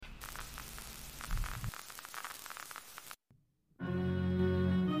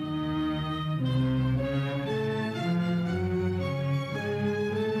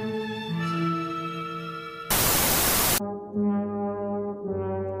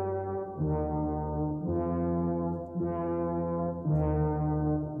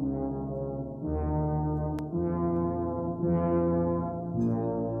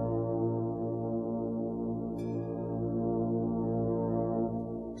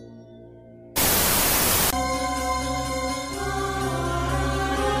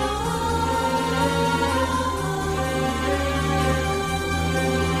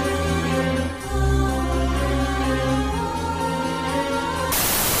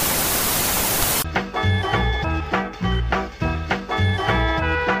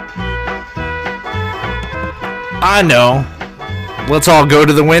I know. Let's all go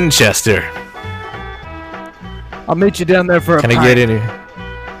to the Winchester. I'll meet you down there for a pint. Can I get any?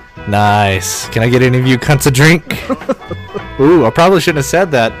 Nice. Can I get any of you cunts a drink? Ooh, I probably shouldn't have said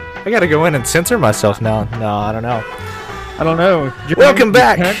that. I gotta go in and censor myself now. No, I don't know. I don't know. Welcome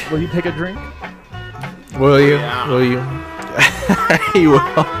back. Will you take a drink? Will you? Yeah. Will you? You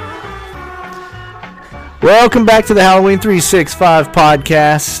will. Welcome back to the Halloween 365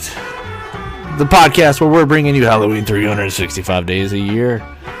 podcast. The podcast where we're bringing you Halloween 365 days a year.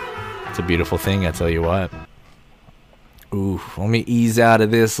 It's a beautiful thing, I tell you what. Ooh, let me ease out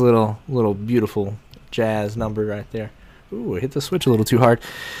of this little beautiful jazz number right there. Ooh, I hit the switch a little too hard.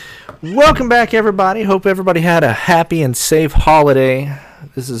 Welcome back, everybody. Hope everybody had a happy and safe holiday.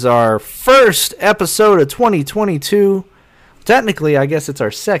 This is our first episode of 2022. Technically, I guess it's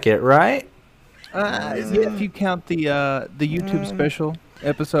our second, right? Yeah, if you count the YouTube special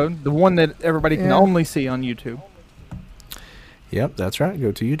episode, the one that everybody can only see on YouTube. Yep, that's right.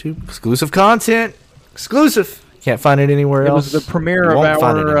 Go to YouTube. Exclusive content. Exclusive. Can't find it anywhere else. It was the premiere of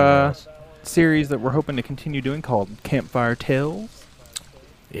our series that we're hoping to continue doing called Campfire Tales.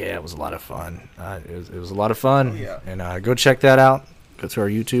 Yeah, it was a lot of fun. It was a lot of fun. Oh, yeah. And go check that out. Go to our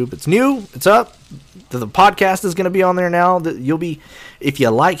YouTube. It's new. It's up. The podcast is going to be on there now. You'll be, if you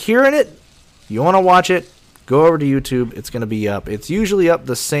like hearing it, you want to watch it, go over to YouTube. It's going to be up. It's usually up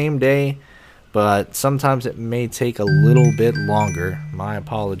the same day, but sometimes it may take a little bit longer. My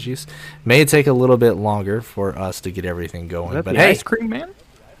apologies. May take a little bit longer for us to get everything going. But hey, Ice Cream Man?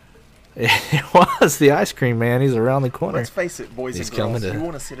 It was the Ice Cream Man. He's around the corner. Let's face it, boys He's and girls, coming to- you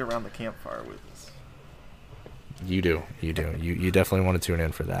want to sit around the campfire with us. You do. You definitely want to tune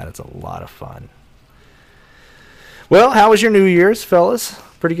in for that. It's a lot of fun. Well, how was your New Year's, fellas?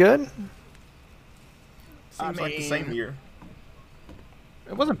 Pretty good? Seems like the same year.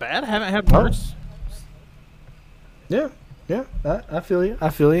 It wasn't bad. I haven't had worse. Yeah. I feel you.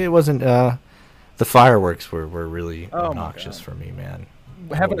 It wasn't, the fireworks were really obnoxious for me, man.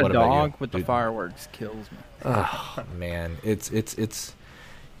 Having What a about dog you? with the Dude. fireworks kills me. Oh, man. It's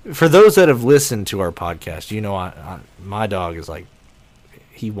for those that have listened to our podcast, you know, my dog is like,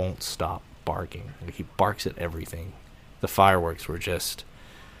 he won't stop barking. Like, he barks at everything. The fireworks were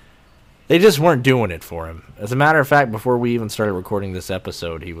they just weren't doing it for him. As a matter of fact, before we even started recording this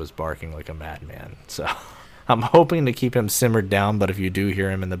episode, he was barking like a madman. So I'm hoping to keep him simmered down, but if you do hear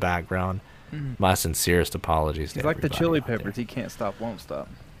him in the background, my sincerest apologies. He's to like the everybody Chili out there. Peppers. He can't stop, won't stop.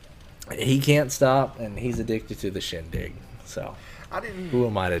 He can't stop, and he's addicted to the shindig. So who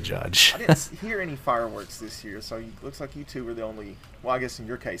am I to judge? I didn't hear any fireworks this year, so it looks like you two were the only, well, I guess in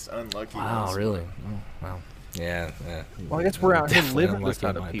your case, unlucky Wow, ones. really? Oh, wow. Yeah. Well, I guess we're out here Definitely living unlucky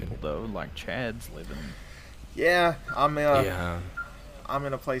beside in my of people, opinion. though. Like Chad's living. Yeah, I'm Yeah.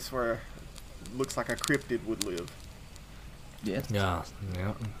 in a place where it looks like a cryptid would live. Yes. Yeah.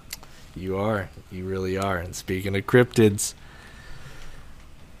 You are. You really are. And speaking of cryptids,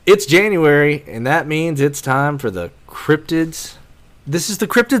 it's January, and that means it's time for the cryptids. This is the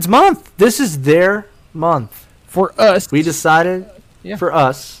cryptids month. This is their month. For us. We decided, Yeah. for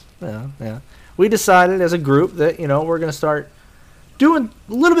us, yeah. We decided as a group that, we're going to start doing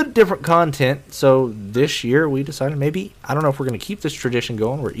a little bit different content. So this year we decided maybe, I don't know if we're going to keep this tradition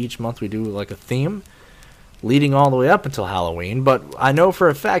going where each month we do like a theme leading all the way up until Halloween. But I know for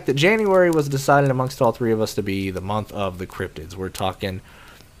a fact that January was decided amongst all three of us to be the month of the cryptids. We're talking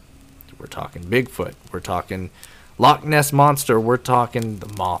Bigfoot. We're talking Loch Ness Monster. We're talking the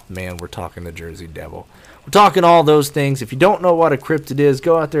Mothman. We're talking the Jersey Devil. We're talking all those things. If you don't know what a cryptid is,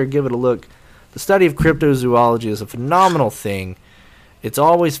 go out there and give it a look. The study of cryptozoology is a phenomenal thing. It's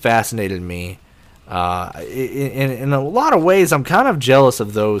always fascinated me. In a lot of ways, I'm kind of jealous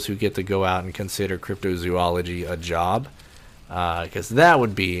of those who get to go out and consider cryptozoology a job, because that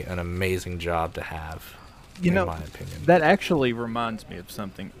would be an amazing job to have, in my opinion. That actually reminds me of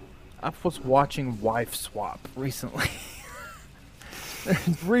something. I was watching Wife Swap recently. There's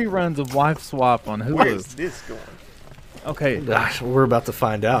reruns of Wife Swap on Hulu. Where is this going? Okay. Gosh, we're about to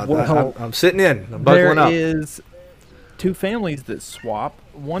find out. Well, I'm sitting in. I'm buckling up. There is two families that swap.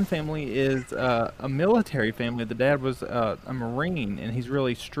 One family is a military family. The dad was a Marine, and he's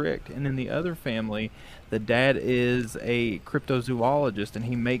really strict. And then the other family, the dad is a cryptozoologist, and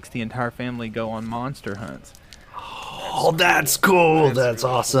he makes the entire family go on monster hunts. Oh, that's cool. That's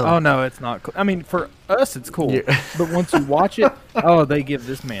awesome. Oh, no, it's not cool. I mean, for us, it's cool. Yeah. But once you watch it, they give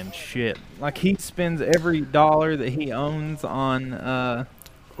this man shit. Like, he spends every dollar that he owns on...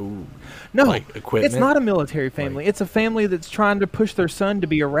 Ooh. No, Like equipment? it's not a military family. It's a family that's trying to push their son to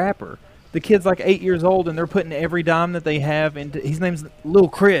be a rapper. The kid's like 8 years old, and they're putting every dime that they have into... His name's Lil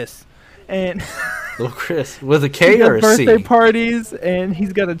Chris. And... Little Chris with a He's K got or a birthday C? parties, and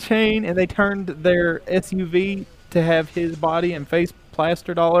he's got a chain, and they turned their SUV to have his body and face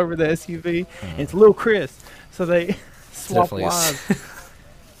plastered all over the SUV. And it's Little Chris, so they swap Definitely lives.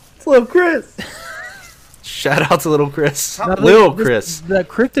 It's Little Chris. Shout out to Little Chris. Now, Little Chris. The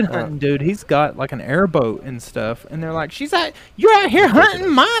cryptid hunting dude, he's got like an airboat and stuff, and they're like, you're out here hunting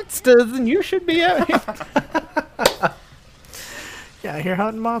monsters, and you should be out here. Yeah, here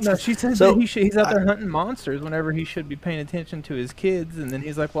hunting monsters. No, she said So, that he's out there hunting monsters whenever he should be paying attention to his kids, and then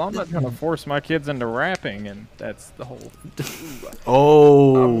he's like, well, I'm not going to force my kids into rapping, and that's the whole...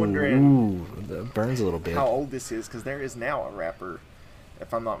 Oh, I'm wondering that burns a little bit. how old this is, because there is now a rapper,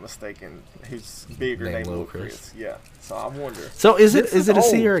 if I'm not mistaken, who's bigger Named named Lil Lil Chris. Yeah, so I wonder. So is This it is a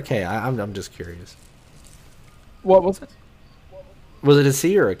C old. or a K? I'm just curious. What was it? Was it a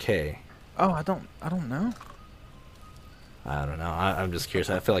C or a K? Oh, I don't know. I don't know. I'm just curious.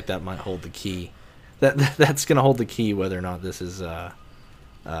 I feel like that might hold the key. That's gonna hold the key whether or not this is the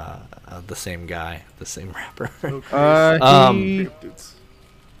same guy, the same rapper. Lil Chris, He... Cryptids.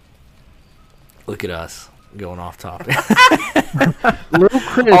 Look at us going off topic. Little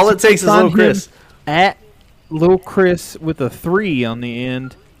Chris. All it takes is Find Little Chris. him at Little Chris with a 3 on the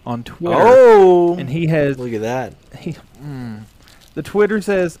end on Twitter. Oh, And he has... look at that. The Twitter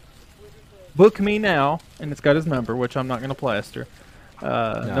says, book me now, and it's got his number, which I'm not going to plaster.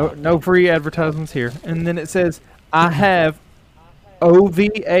 No free advertisements here. And then it says, I have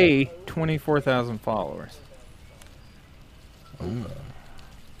OVA 24,000 followers.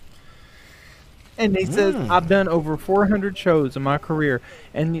 And he says, I've done over 400 shows in my career.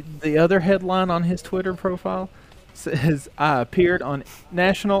 And the other headline on his Twitter profile says, I appeared on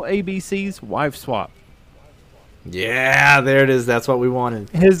National ABC's Wife Swap. Yeah, there it is. That's what we wanted.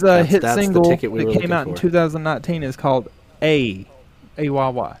 His That's hit the single ticket we were that came looking out in for. 2019 is called AYY.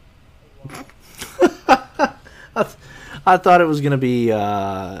 I thought it was gonna be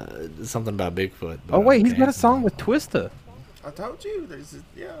something about Bigfoot. But Oh, wait, he's okay. got a song with Twista. I told you,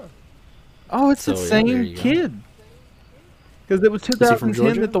 yeah. Oh, it's So, the yeah, same there you go. kid. Because it was he from 2010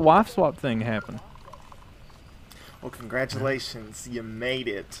 Georgia? that the wife swap thing happened. Well, congratulations, you made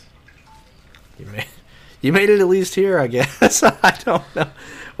it. You made it at least here, I guess. I don't know.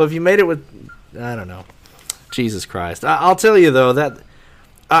 Well, if you made it with, I don't know. Jesus Christ. I'll tell you though that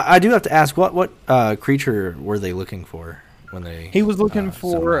I do have to ask what creature were they looking for when they? He was looking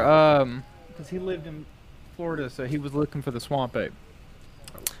summoned for, them? because he lived in Florida, so he was looking for the swamp ape.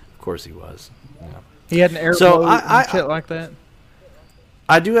 Of course he was. Yeah. He had an airboat So, and shit like that.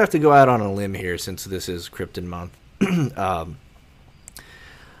 I do have to go out on a limb here since this is Cryptid Month.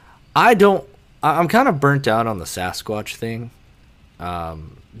 I'm kind of burnt out on the Sasquatch thing,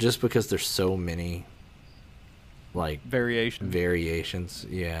 just because there's so many, like, Variation. variations.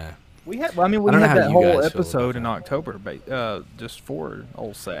 Yeah. We had, well, I mean, we I don't know had how that you whole guys feel about episode in that. October, just for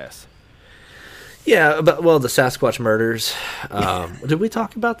old Sass. Yeah, but well, the Sasquatch murders. Did we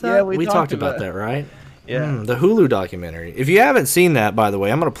talk about that? Yeah, we talked talked about about that, right? Yeah. The Hulu documentary. If you haven't seen that, by the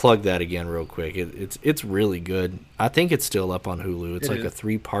way, I'm gonna plug that again real quick. It's really good. I think it's still up on Hulu. It's It like a is.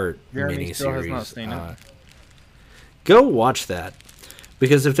 3-part Jeremy still has miniseries. not seen it. Go watch that,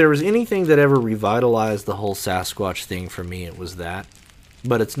 because if there was anything that ever revitalized the whole Sasquatch thing for me, it was that.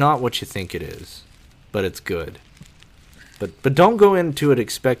 But it's not what you think it is. But it's good. But don't go into it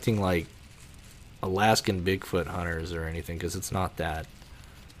expecting like Alaskan Bigfoot hunters or anything, because it's not that.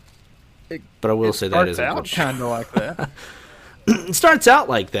 But I will say that is a good show. kind of like that. It starts out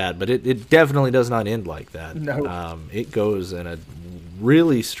like that, but it definitely does not end like that. No. It goes in a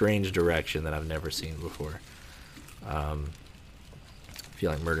really strange direction that I've never seen before. I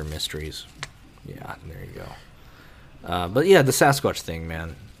feel like murder mysteries. Yeah, there you go. But yeah, the Sasquatch thing,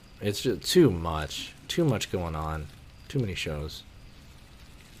 man. It's just too much. Too much going on. Too many shows.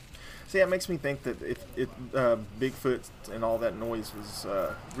 See, that makes me think that if Bigfoot and all that noise was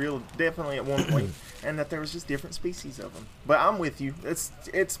real, definitely at one point, and that there was just different species of them. But I'm with you.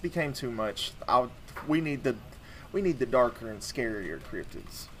 It's became too much. We need the darker and scarier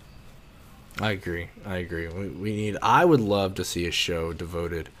cryptids. I agree. We need. I would love to see a show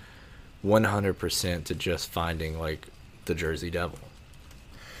devoted 100% to just finding like the Jersey Devil.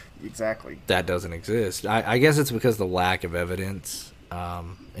 Exactly. That doesn't exist. I guess it's because of the lack of evidence.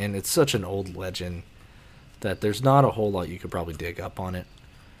 And it's such an old legend that there's not a whole lot you could probably dig up on it,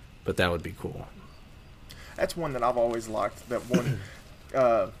 but that would be cool. That's one that I've always liked. That one,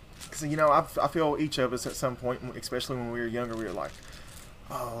 because I feel each of us at some point, especially when we were younger, we were like,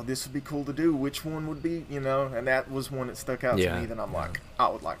 "Oh, this would be cool to do. Which one would be?" And that was one that stuck out to me. Then I'm like, I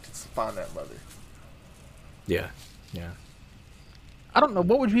would like to find that mother. Yeah. I don't know.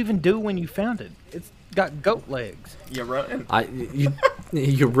 What would you even do when you found it? It's got goat legs. You run.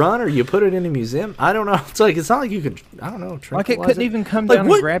 You run or you put it in a museum. I don't know. It's not like you could. I don't know. Like it couldn't even come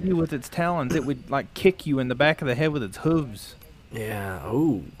down and grab you with its talons. It would like kick you in the back of the head with its hooves. Yeah.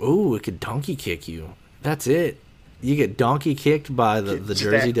 Oh, it could donkey kick you. That's it. You get donkey kicked by the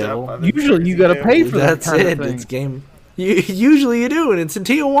Jersey Devil. Usually you got to pay for that. That's it. It's game. Usually you do, and it's in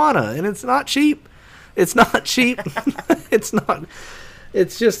Tijuana, and it's not cheap. It's not cheap. It's not.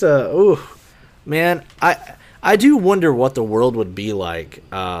 It's just man. I do wonder what the world would be like.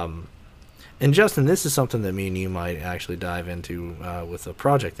 And Justin, this is something that me and you might actually dive into with a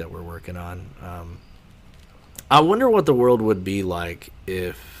project that we're working on. I wonder what the world would be like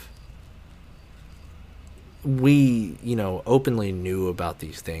if we, openly knew about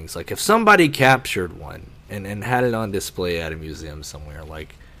these things. Like if somebody captured one and had it on display at a museum somewhere,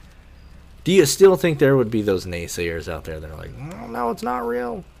 like, do you still think there would be those naysayers out there that are like, no, it's not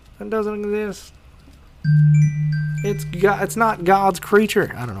real. It doesn't exist. It's not God's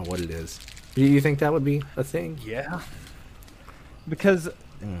creature. I don't know what it is. Do you think that would be a thing? Yeah. Because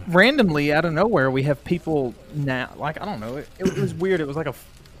randomly, out of nowhere, we have people now, like, I don't know, it was weird. It was like a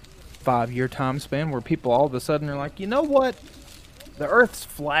 5-year time span where people all of a sudden are like, you know what? The Earth's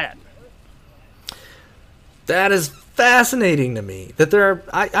flat. That is fascinating to me. That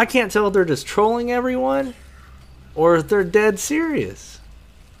I can't tell if they're just trolling everyone or if they're dead serious.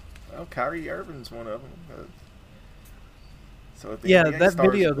 Well, Kyrie Irving's one of them. So yeah, that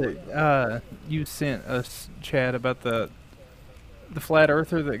video that you sent us, Chad, about the flat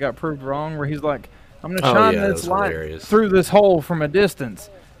earther that got proved wrong, where he's like, I'm going to shine this light through this hole from a distance,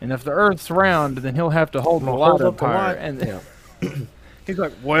 and if the Earth's round, then he'll have to hold the light up higher. And he's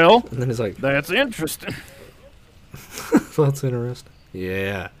like, well, and then he's like, that's interesting. That's interesting.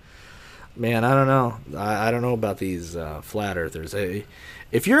 Yeah. Man, I don't know. I don't know about these flat earthers.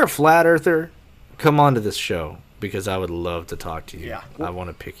 If you're a flat earther, come on to this show, because I would love to talk to you. Yeah. I want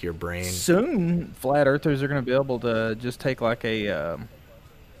to pick your brain. Soon, flat earthers are going to be able to just take like a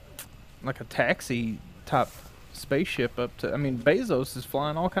taxi type spaceship up to. I mean, Bezos is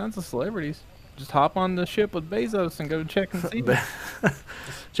flying all kinds of celebrities. Just hop on the ship with Bezos and go check and see.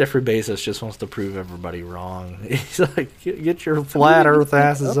 Jeffrey Bezos just wants to prove everybody wrong. He's like, get your flat Earth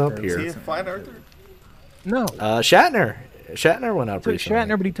asses up here. Is he a flat earther? No. Shatner. Shatner went up recently.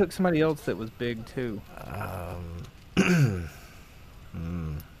 Shatner, but he took somebody else that was big too.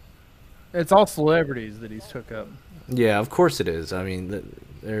 It's all celebrities that he's took up. Yeah, of course it is. I mean,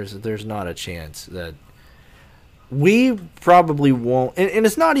 there's not a chance that we probably won't. And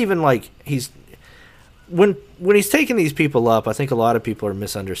it's not even like he's when he's taking these people up. I think a lot of people are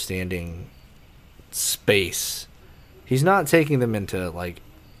misunderstanding space. He's not taking them into like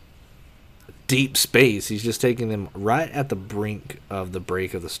deep space. He's just taking them right at the brink of the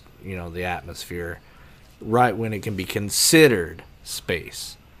break of the atmosphere, right when it can be considered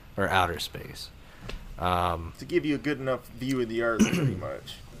space or outer space. To give you a good enough view of the Earth, pretty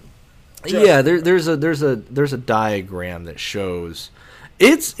much. Yeah, there's a diagram that shows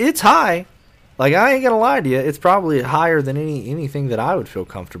it's high. Like, I ain't gonna lie to you, it's probably higher than anything that I would feel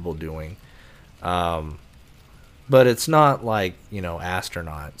comfortable doing. But it's not like,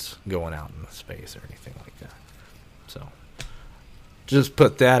 astronauts going out in space or anything like that. So just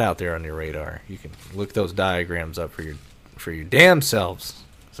put that out there on your radar. You can look those diagrams up for your damn selves.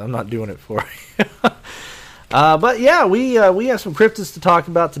 So I'm not doing it for you. But yeah, we have some cryptids to talk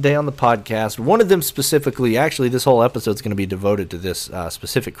about today on the podcast. One of them specifically, actually, this whole episode is going to be devoted to this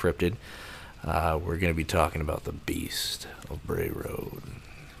specific cryptid. We're going to be talking about the Beast of Bray Road.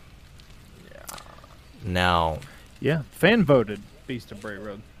 Yeah. Now, yeah, fan voted Beast of Bray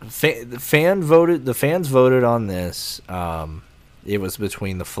Road. The fans voted on this. It was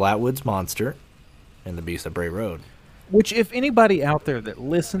between the Flatwoods Monster and the Beast of Bray Road. Which, if anybody out there that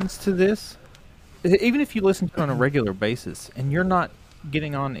listens to this, even if you listen to it on a regular basis and you're not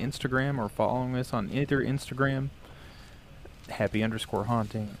getting on Instagram or following us on either Instagram,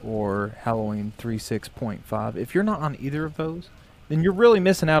 happy_haunting or Halloween 36.5, if you're not on either of those, then you're really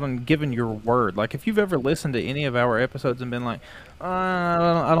missing out on giving your word. Like, if you've ever listened to any of our episodes and been like,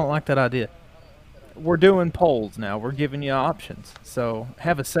 I don't like that idea, we're doing polls now. We're giving you options. So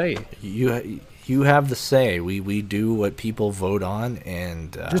have a say. You have the say. We do what people vote on,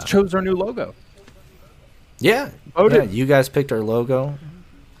 and just chose our new logo. Yeah, you guys picked our logo.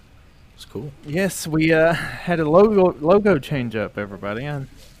 It's cool. Yes, we had a logo change up, everybody. I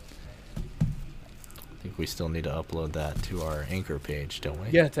think we still need to upload that to our Anchor page, don't we?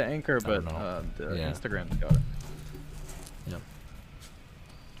 Yeah, to Anchor, but Instagram's got it. Yep.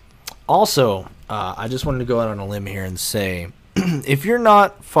 Also, I just wanted to go out on a limb here and say if you're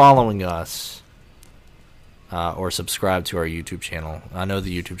not following us or subscribed to our YouTube channel, I know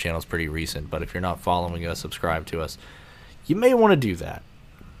the YouTube channel is pretty recent, but if you're not following us, subscribe to us, you may want to do that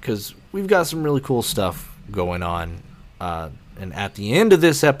because we've got some really cool stuff going on. And at the end of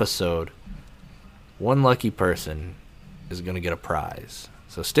this episode, one lucky person is going to get a prize.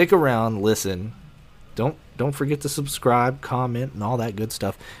 So stick around, listen. Don't forget to subscribe, comment, and all that good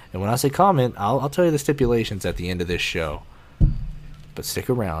stuff. And when I say comment, I'll tell you the stipulations at the end of this show. But stick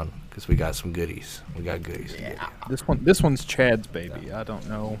around because we got some goodies. We got goodies. Yeah. This one's Chad's baby. I don't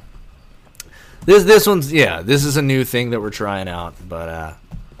know. This one's this is a new thing that we're trying out. But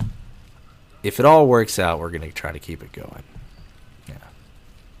if it all works out, we're gonna try to keep it going. Yeah.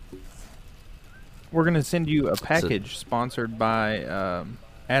 We're gonna send you a package sponsored by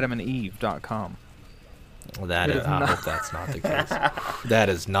AdamandEve.com. I hope that's not the case. That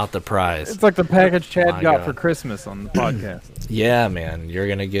is not the prize. It's like the package Chad got for Christmas on the podcast. Yeah, man. You're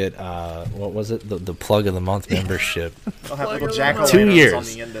going to get, what was it? The plug of the month membership. I'll have little jack-o'-lanterns 2 years. on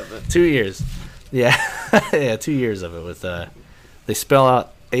the end of it. 2 years. Yeah. Yeah, 2 years of it with, they spell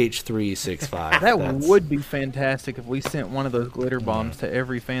out H365. That would be fantastic if we sent one of those glitter bombs to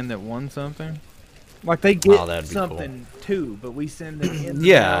every fan that won something. Like they get something too, but we send them in.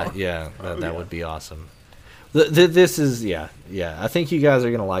 That would be awesome. This is I think you guys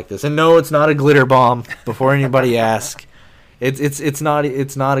are gonna like this. And no, it's not a glitter bomb. Before anybody asks, it's not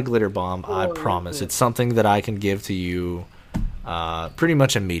a glitter bomb. I promise. It's something that I can give to you, pretty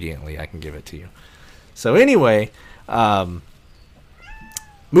much immediately. I can give it to you. So anyway,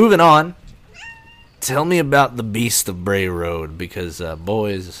 moving on. Tell me about the Beast of Bray Road because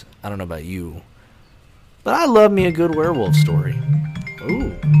boys, I don't know about you, but I love me a good werewolf story.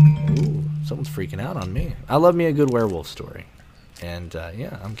 Ooh. Someone's freaking out on me. I love me a good werewolf story. And,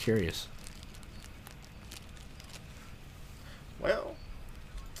 I'm curious. Well.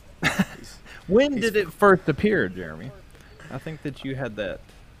 When did it first appear, Jeremy? I think that you had that.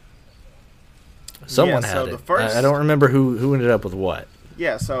 Someone had it. I don't remember who ended up with what.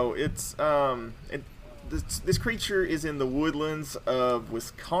 Yeah, so it's this creature is in the woodlands of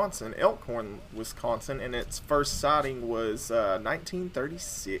Wisconsin, Elkhorn, Wisconsin, and its first sighting was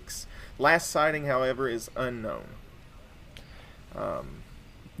 1936. Last sighting, however, is unknown.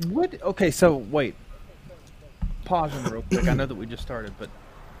 Okay, so wait. Pausing real quick. I know that we just started, but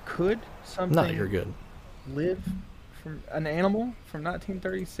could something No, you're good. live from an animal from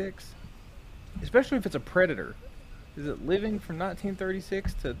 1936? Especially if it's a predator. Is it living from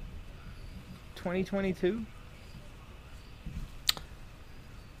 1936 to 2022?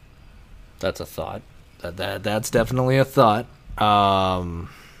 That's a thought. That's definitely a thought. I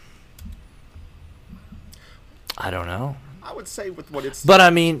don't know. I would say with what it's... But I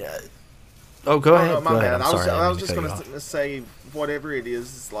mean... go ahead. No, my bad. I was just going to say whatever it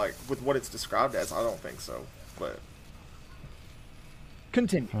is, like, with what it's described as, I don't think so. But...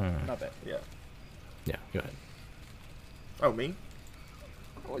 Continue. Not bad. Yeah. Yeah, go ahead. Oh, me?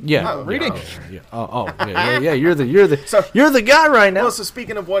 Yeah, reading. Yeah. You're the guy right now. Well, so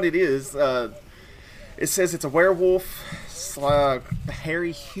speaking of what it is, it says it's a werewolf,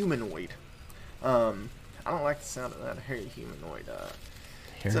 hairy humanoid. I don't like the sound of that hairy humanoid.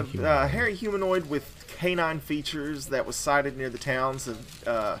 It's a hairy humanoid with canine features that was sighted near the towns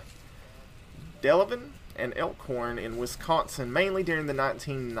of Delavan and Elkhorn in Wisconsin, mainly during the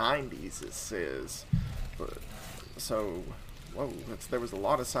 1990s. It says, there was a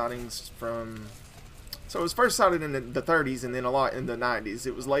lot of sightings from. So it was first sighted in the 30s and then a lot in the 90s.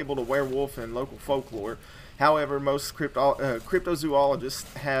 It was labeled a werewolf in local folklore. However, most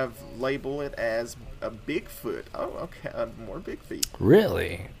cryptozoologists have labeled it as a Bigfoot. Oh, okay, more big feet.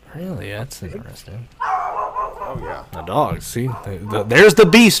 Really? That's interesting. Oh, yeah. The dogs, see? There's the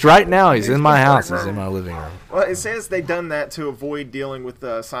beast right now. He's in my house. He's in my living room. Well, it says they've done that to avoid dealing with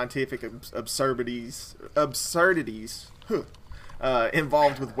scientific absurdities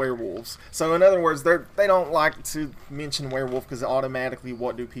involved with werewolves. So, in other words, they don't like to mention werewolf because automatically,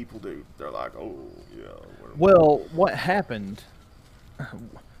 what do people do? They're like, oh, yeah. Werewolf. Well, what happened?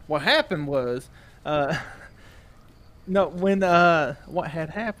 What happened was, what had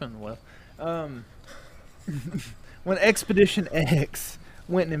happened was, when Expedition X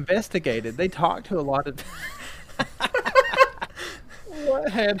went and investigated, they talked to a lot of.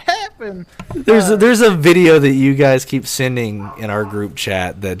 What had happened? There's a video that you guys keep sending in our group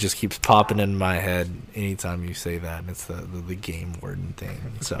chat that just keeps popping in my head anytime you say that. And it's the game warden thing.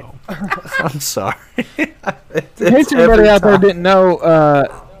 So I'm sorry. In case everybody out there didn't know,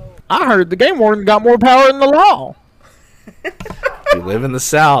 I heard the game warden got more power than the law. We live in the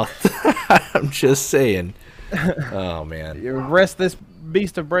South. I'm just saying. Oh man. You arrest this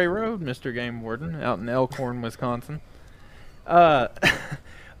beast of Bray Road, Mr. Game Warden, out in Elkhorn, Wisconsin.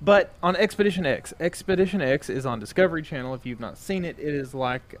 But on Expedition X is on Discovery Channel. If you've not seen it, it is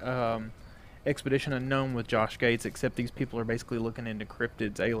like Expedition Unknown with Josh Gates, except these people are basically looking into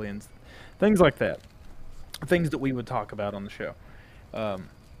cryptids, aliens, things like that. Things that we would talk about on the show.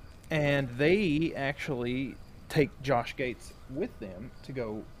 And they actually take Josh Gates with them to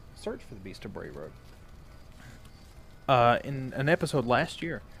go search for the Beast of Bray Road. In an episode last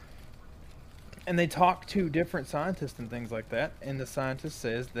year. And they talk to different scientists and things like that. And the scientist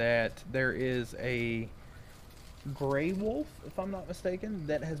says that there is a gray wolf, if I'm not mistaken,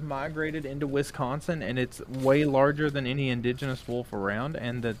 that has migrated into Wisconsin, and it's way larger than any indigenous wolf around,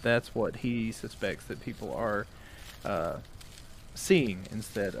 and that's what he suspects that people are seeing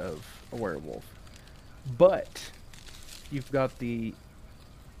instead of a werewolf. But you've got the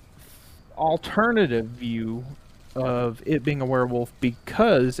alternative view of it being a werewolf,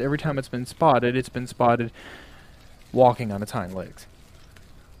 because every time it's been spotted walking on its hind legs.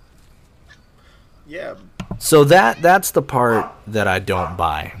 Yeah. So that's the part that I don't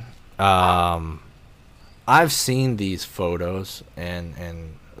buy. I've seen these photos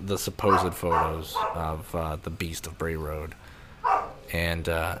and the supposed photos of the Beast of Bray Road, and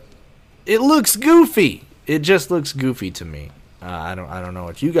it looks goofy. It just looks goofy to me. I don't know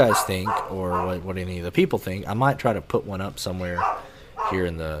what you guys think or what any of the people think. I might try to put one up somewhere here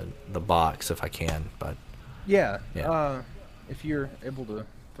in the box if I can. But yeah. If you're able to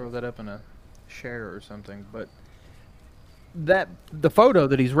throw that up in a share or something. But the photo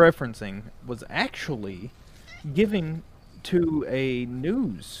that he's referencing was actually given to a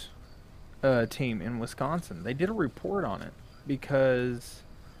news team in Wisconsin. They did a report on it because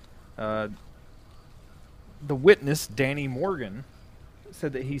the witness, Danny Morgan,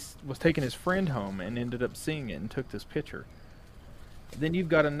 said that he was taking his friend home and ended up seeing it and took this picture. Then you've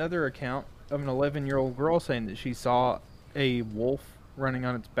got another account of an 11-year-old girl saying that she saw a wolf running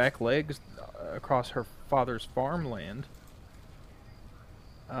on its back legs across her father's farmland.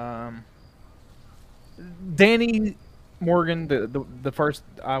 Danny Morgan, the first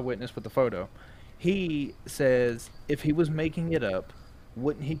eyewitness with the photo, he says if he was making it up,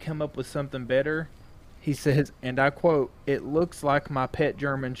 wouldn't he come up with something better? He says, and I quote, "It looks like my pet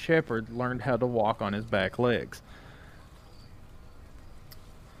German Shepherd learned how to walk on his back legs."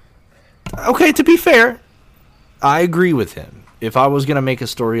 Okay, to be fair, I agree with him. If I was going to make a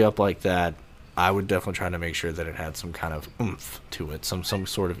story up like that, I would definitely try to make sure that it had some kind of oomph to it, some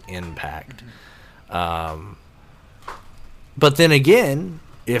sort of impact. But then again,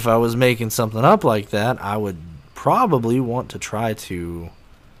 if I was making something up like that, I would probably want to try to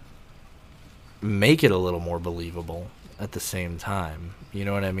make it a little more believable at the same time. You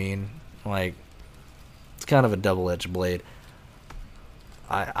know what I mean? Like, it's kind of a double-edged blade.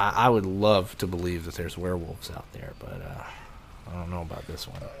 I would love to believe that there's werewolves out there, but I don't know about this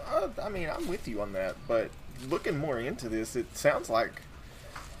one. I mean, I'm with you on that, but looking more into this, it sounds like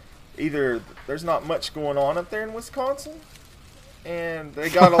either there's not much going on up there in Wisconsin, and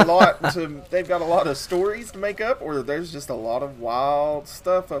they've got a lot of stories to make up, or there's just a lot of wild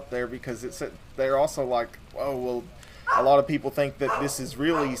stuff up there, because they're also like, oh well, a lot of people think that this is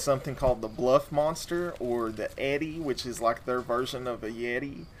really something called the Bluff Monster or the Yeti, which is like their version of a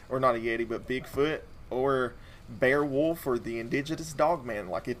Yeti, or not a Yeti but Bigfoot, or Bear Wolf, or the indigenous Dogman.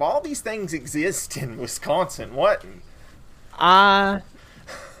 Like, if all these things exist in Wisconsin, what? I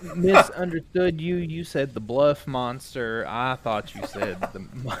misunderstood you. You said the Bluff Monster. I thought you said the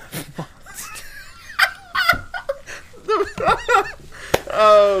Bluff Monster.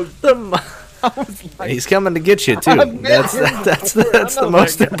 I was like, he's coming to get you too. That's the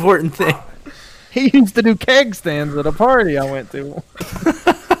most important thing. He used to do keg stands at a party I went to.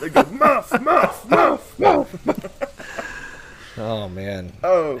 They go, muff, muff, muff, muff. Oh man.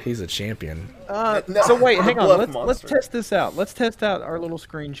 Oh, he's a champion. So wait, hang on. Let's Monster. test this out. Let's test out our little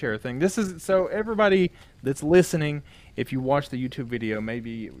screen share thing. This is so everybody that's listening. If you watch the YouTube video,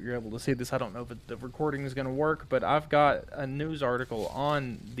 maybe you're able to see this. I don't know if the recording is going to work, but I've got a news article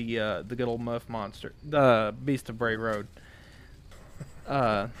on the good old Muff Monster, the Beast of Bray Road.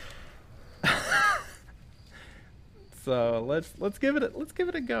 So let's give it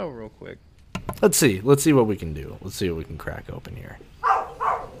a go real quick. Let's see what we can do. Let's see what we can crack open here.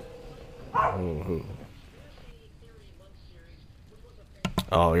 Ooh.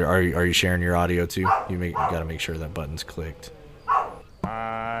 Oh, are you sharing your audio too? You got to make sure that button's clicked.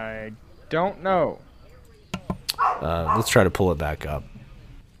 I don't know. Let's try to pull it back up.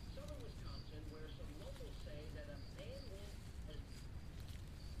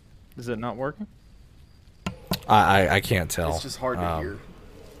 Is it not working? I can't tell. It's just hard to hear.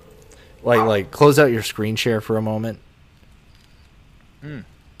 Like close out your screen share for a moment.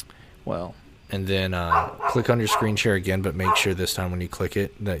 Well, and then click on your screen share again, but make sure this time when you click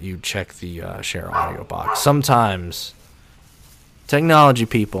it that you check the share audio box. Sometimes technology,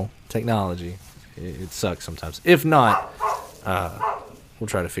 it sucks sometimes. If not, we'll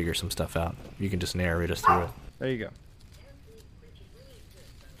try to figure some stuff out. You can just narrate us through it. there you go.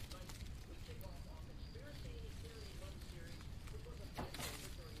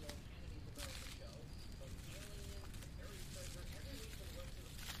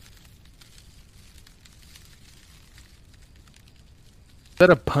 Is that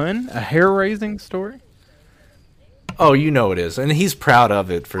a pun? A hair-raising story? Oh, you know it is, and he's proud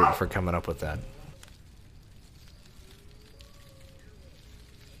of it for coming up with that.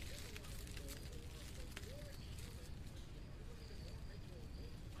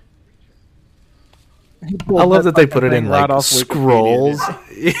 I love that they put it in right like off scrolls.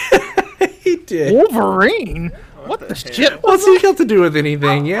 He did. Wolverine? What the shit? What's he got to do with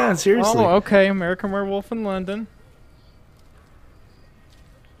anything? Yeah, seriously. Oh, okay. American Werewolf in London.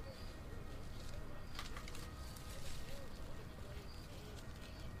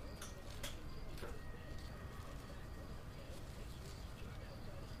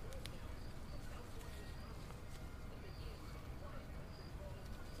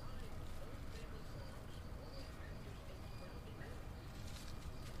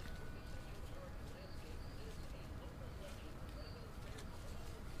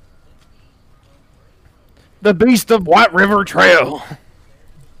 The Beast of White River Trail.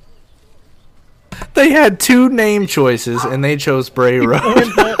 They had two name choices, and they chose Bray Road.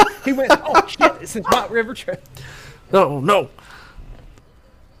 He went, oh shit, this is White River Trail. No.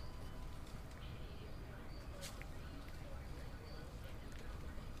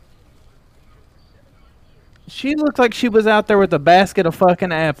 She looked like she was out there with a basket of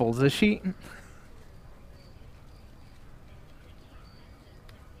fucking apples. Is she?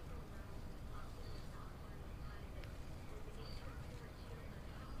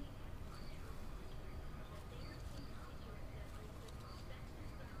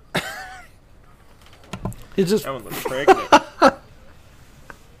 It just That one looks pregnant.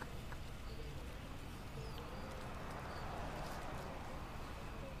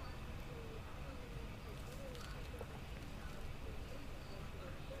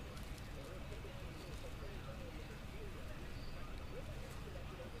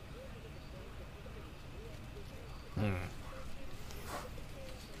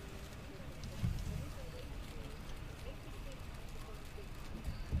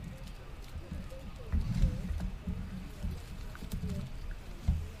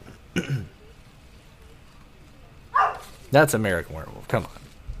 That's American Werewolf. Come on.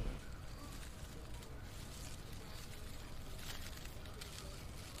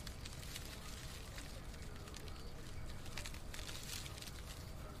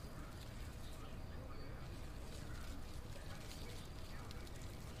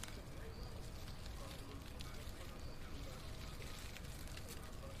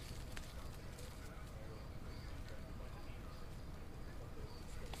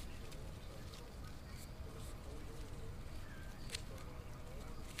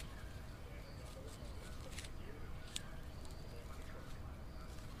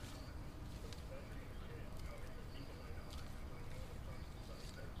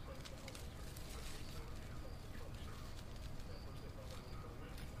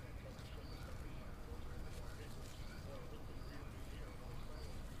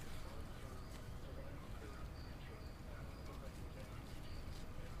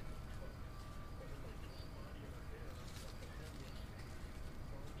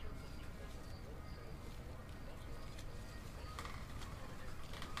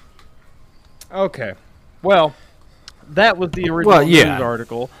 Okay. Well, that was the original news yeah.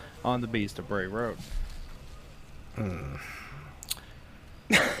 article on the Beast of Bray Road.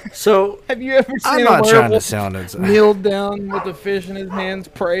 So Have you ever seen I'm a not trying to werewolf sound as kneeled down with a fish in his hands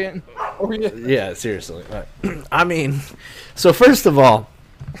praying? Or yeah, seriously. I mean, so first of all,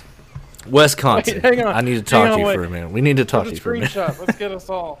 Wisconsin. Wait, hang on. I need to talk Hang to you on, for wait. a minute. We need to talk Get to a you for a minute. screenshot. Let's get us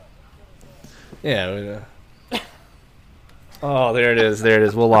all. Yeah. Oh, there it is. There it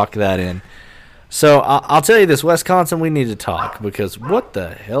is. We'll lock that in. So I'll tell you this, Wisconsin, we need to talk because what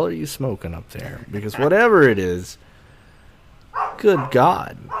the hell are you smoking up there? Because whatever it is, good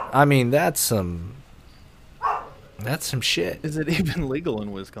God. I mean, that's some shit. Is it even legal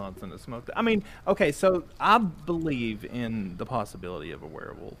in Wisconsin to smoke that? I mean, okay, so I believe in the possibility of a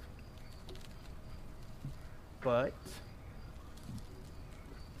werewolf. But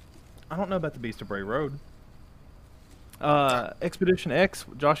I don't know about the Beast of Bray Road. Expedition X,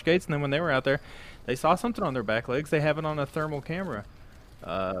 Josh Gates, and then when they were out there, they saw something on their back legs. They have it on a thermal camera.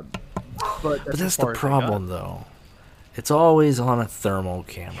 But that's the problem, though. It's always on a thermal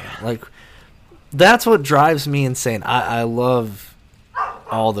camera. Like, that's what drives me insane. I love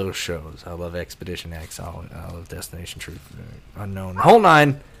all those shows. I love Expedition X. I love Destination Truth, Unknown, the whole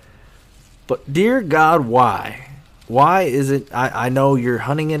nine. But dear God, why? Why is it? I know you're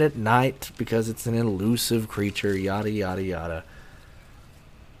hunting it at night because it's an elusive creature, yada, yada, yada.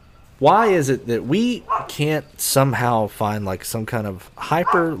 Why is it that we can't somehow find like some kind of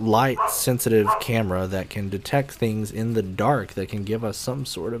hyper light sensitive camera that can detect things in the dark, that can give us some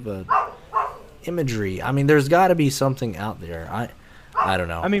sort of a imagery? I mean, there's got to be something out there. I don't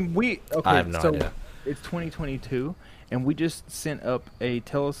know. I mean, I have no idea. It's 2022, and we just sent up a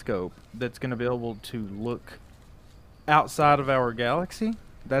telescope that's going to be able to look outside of our galaxy.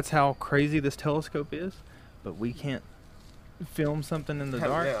 That's how crazy this telescope is, but we can't film something in the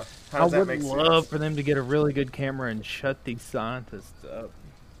dark. Yeah. I would love for them to get a really good camera and shut these scientists up.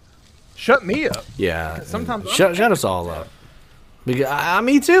 Shut me up. Yeah. Sometimes shut us all up. Because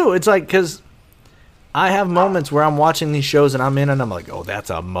me too. It's like, because I have moments where I'm watching these shows and I'm in and I'm like, oh, that's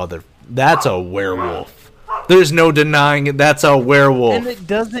a werewolf. There's no denying it. That's a werewolf. And it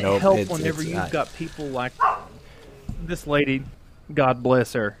doesn't help whenever you've got people like this lady. God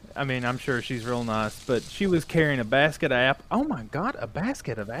bless her. I mean, I'm sure she's real nice, but she was carrying a basket of apples. Oh my God, a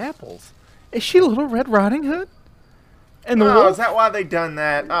basket of apples! Is she Little Red Riding Hood? And the wolf? Is that why they done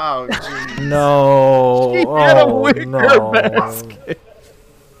that? Oh, geez. No. She had a wicker basket.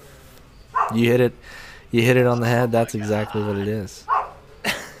 You hit it on the head. That's exactly what it is.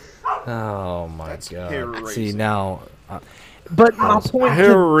 Oh my God! Hair-raising. See now. But my point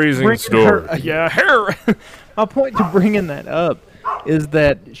hair-raising story. My point to bringing that up is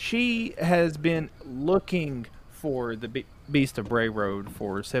that she has been looking for the Beast of Bray Road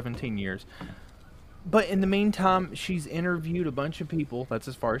for 17 years. But in the meantime, she's interviewed a bunch of people. That's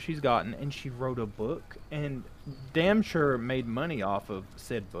as far as she's gotten. And she wrote a book and damn sure made money off of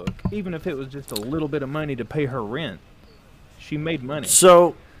said book. Even if it was just a little bit of money to pay her rent. She made money.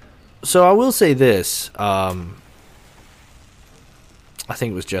 So I will say this. I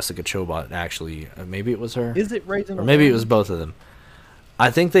think it was Jessica Chobot, actually. Maybe it was her. Is it Raising Or maybe it was both of them. I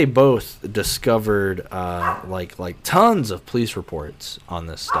think they both discovered like tons of police reports on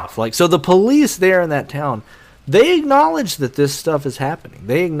this stuff. Like, so the police there in that town, they acknowledge that this stuff is happening.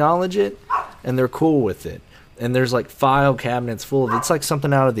 They acknowledge it, and they're cool with it. And there's like file cabinets full of it. It's like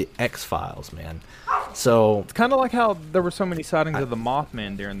something out of the X-Files, man. So it's kind of like how there were so many sightings of the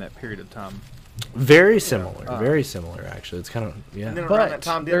Mothman during that period of time. Very similar, actually. It's kind of, yeah. And then around that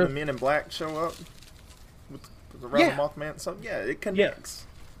time, didn't the Men in Black show up around the Mothman? So yeah, it connects.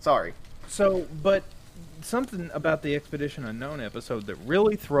 Yeah. Sorry. So, but something about the Expedition Unknown episode that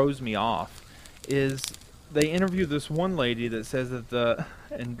really throws me off is they interview this one lady that says that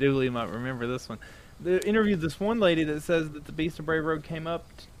and Dooley might remember this one. They interviewed this one lady that says that the Beast of Bray Road came up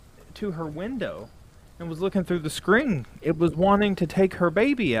to her window and was looking through the screen. It was wanting to take her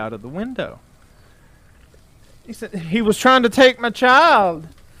baby out of the window. He said, he was trying to take my child.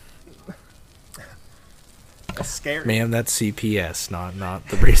 That's scary. Man, that's CPS, not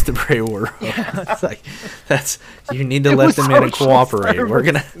the Beast of Bray World. Yeah. It's like, you need to let them in and cooperate.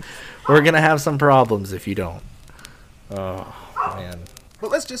 Service. We're gonna have some problems if you don't. Oh man. But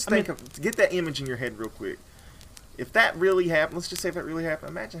let's just get that image in your head real quick. If that really happened, let's just say if that really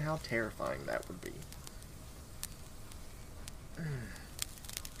happened, imagine how terrifying that would be.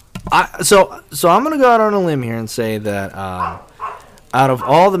 So I'm gonna go out on a limb here and say that out of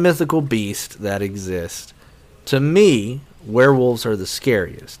all the mythical beasts that exist, to me, werewolves are the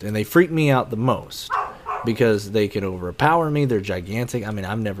scariest, and they freak me out the most because they can overpower me. They're gigantic. I mean,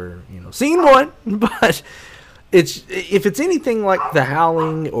 I've never seen one, but if it's anything like The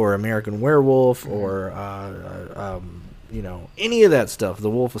Howling or American Werewolf or any of that stuff, The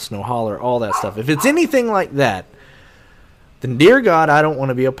Wolf of Snow Holler, all that stuff. If it's anything like that, then dear God, I don't want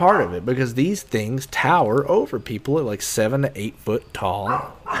to be a part of it, because these things tower over people at like 7 to 8 foot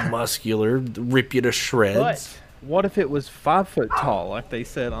tall, muscular, rip you to shreds. But what if it was 5 foot tall, like they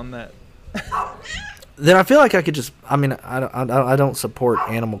said on that? Then I feel like I could just. I mean, I don't support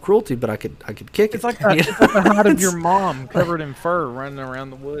animal cruelty, but I could kick it's it. like the height of your mom, covered in fur, running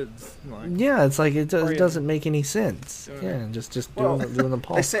around the woods. Yeah, it's like it doesn't make any sense. Yeah, just doing the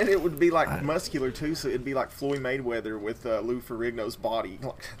pulse. They said it would be like muscular too, so it'd be like Floyd Mayweather with Lou Ferrigno's body.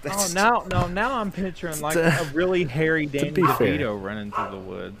 Now I'm picturing like a really hairy Danny DeVito running through the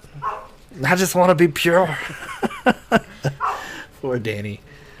woods. I just want to be pure. Poor Danny.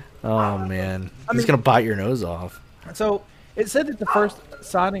 Oh man, he's gonna bite your nose off. So it said that the first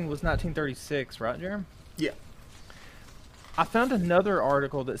sighting was 1936, right, Jeremy? Yeah. I found another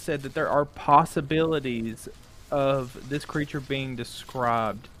article that said that there are possibilities of this creature being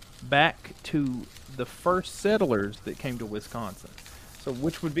described back to the first settlers that came to Wisconsin. So,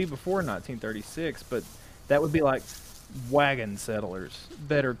 which would be before 1936, but that would be like wagon settlers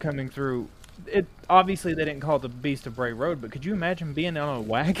that are coming through. It obviously they didn't call it the Beast of Bray Road, but could you imagine being on a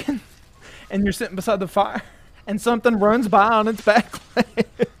wagon and you're sitting beside the fire and something runs by on its back leg?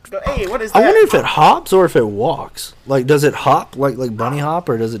 Hey, what is that? I wonder if it hops or if it walks. Like, does it hop like bunny hop,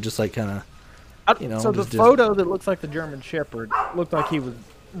 or does it just like kind of, So the photo that looks like the German Shepherd looked like he was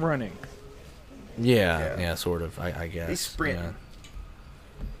running. Yeah, sort of. I guess He's sprinting. Yeah.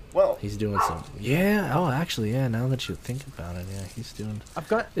 Well, He's doing some. Yeah. Oh, actually, yeah. Now that you think about it, yeah, he's doing.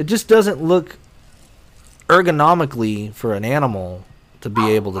 It just doesn't look ergonomically for an animal to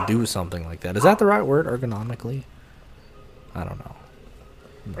be able to do something like that. Is that the right word? Ergonomically? I don't know.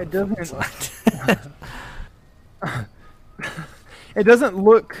 It doesn't. It doesn't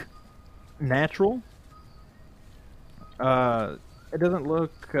look natural. It doesn't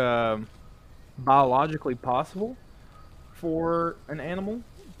look biologically possible for an animal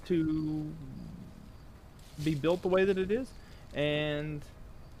to be built the way that it is. And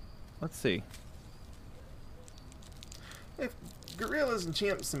let's see. if gorillas and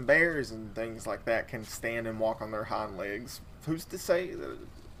chimps and bears and things like that can stand and walk on their hind legs, who's to say that,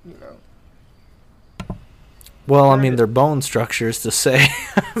 you know? Well, I mean, their bone structures to say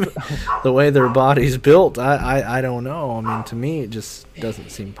the way their body's built. I don't know. I mean, to me, it just doesn't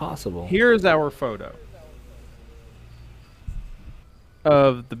seem possible. Here's our photo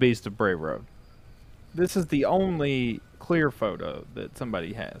of the Beast of Bray Road. This is the only clear photo that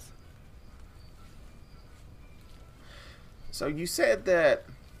somebody has. So you said that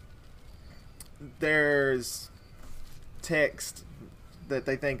there's text that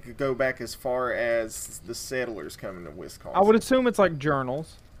they think could go back as far as the settlers coming to Wisconsin. I would assume it's like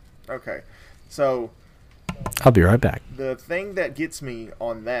journals. Okay. So I'll be right back. the thing that gets me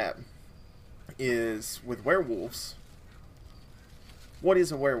on that is with werewolves. What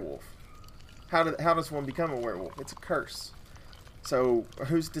is a werewolf? How does one become a werewolf? It's a curse. So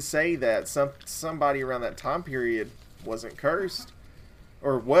who's to say that somebody around that time period wasn't cursed,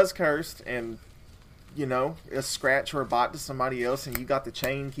 or was cursed, and you know, a scratch or a bite to somebody else, and you got the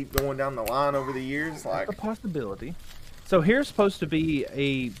chain keep going down the line over the years? Like a possibility. So here's supposed to be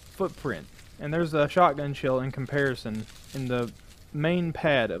a footprint, and there's a shotgun shell in comparison in the main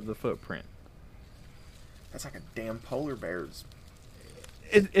pad of the footprint. that's like a damn polar bear's.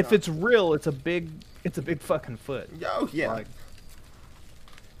 If it's real, it's a big fucking foot. Oh yeah. Like,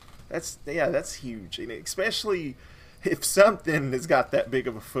 That's huge, and especially if something has got that big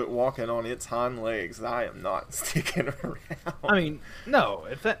of a foot walking on its hind legs, I am not sticking around. I mean, no.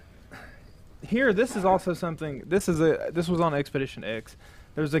 If that here, this is also something. This was on Expedition X.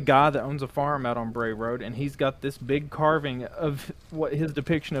 There's a guy that owns a farm out on Bray Road, and he's got this big carving of what his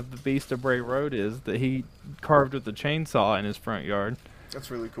depiction of the Beast of Bray Road is that he carved with a chainsaw in his front yard. That's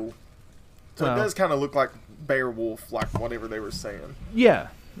really cool. So it does kind of look like bear wolf, like whatever they were saying. Yeah,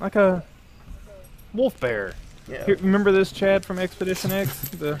 like a wolf bear. Yeah. Here, remember this, Chad, from Expedition X?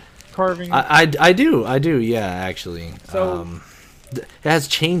 The carving? I do, yeah, actually. So, it has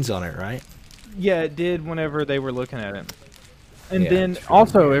chains on it, right? Yeah, it did whenever they were looking at it. And Yeah, then it's true.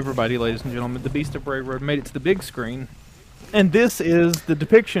 also, everybody, ladies and gentlemen, the Beast of Bray Road made it to the big screen. And this is the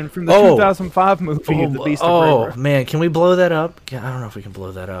depiction from the 2005 movie of the Beast of Bray Road. Oh, man, can we blow that up? I don't know if we can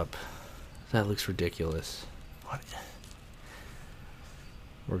blow that up. That looks ridiculous. What?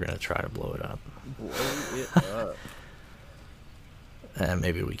 We're going to try to blow it up. Blow it up. And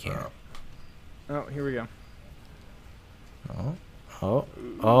maybe we can't. Oh, here we go.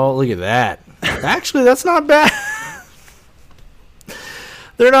 Oh, look at that. Actually, that's not bad.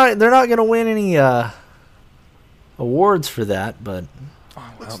 They're not going to win any awards for that, but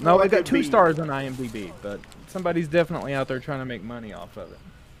Well, no, we got 2 stars on IMDb, but somebody's definitely out there trying to make money off of it.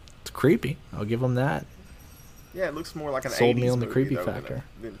 it's creepy. I'll give them that. Yeah, it looks more like an Sold 80s me on the movie, creepy though, factor.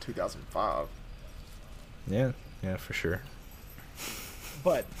 than 2005. Yeah, for sure.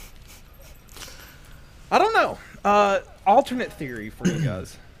 But I don't know. Alternate theory for you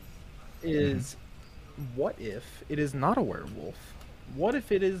guys is, what if it is not a werewolf? What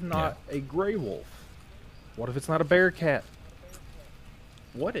if it is not a gray wolf? What if it's not a bear cat?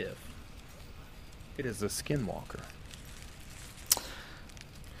 What if it is a skinwalker?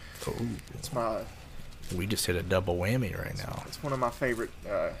 Oh, we just hit a double whammy right now. It's one of my favorite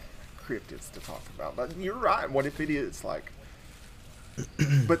cryptids to talk about. But you're right. What if it is like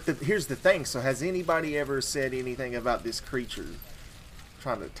But here's the thing. So has anybody ever said anything about this creature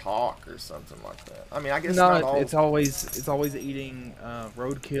trying to talk or something like that? I mean, I guess not all. It's always eating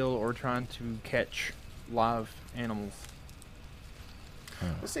roadkill or trying to catch live animals.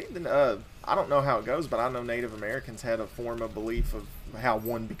 Well, see, I don't know how it goes, but I know Native Americans had a form of belief of how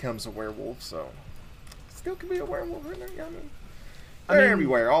one becomes a werewolf, so still could be a werewolf in there. I mean, they're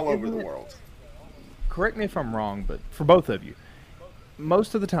everywhere, all over the world. Correct me if I'm wrong, but for both of you,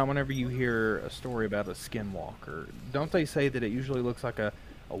 most of the time whenever you hear a story about a skinwalker, don't they say that it usually looks like a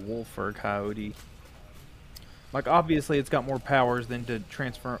wolf or a coyote? Like, obviously it's got more powers than to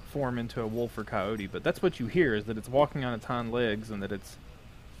transform into a wolf or coyote, but that's what you hear, is that it's walking on its hind legs and that it's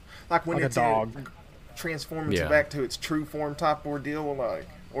like when like it's a dog. Transforms back to its true form type ordeal, like,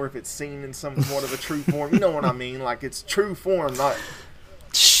 or if it's seen in somewhat of a true form. You know what I mean? Like, it's true form, not...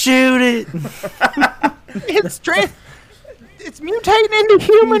 Shoot it! It's mutating into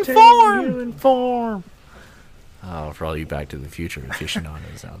human form! Oh, for all you Back to the Future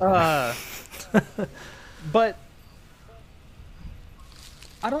aficionados out there. But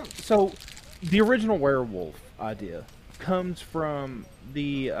I don't. So the original werewolf idea comes from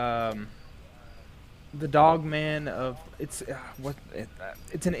the dog man of it's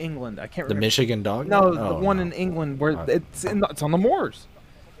in England. I can't remember. The Michigan dog? No, the one in England where it's on the moors.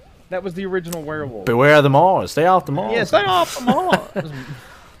 That was the original werewolf. Beware the moors. Stay off the moors. Yeah, stay off the moors.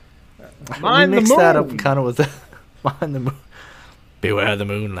 Mind the moon. That up kind of with mind the moon. Beware the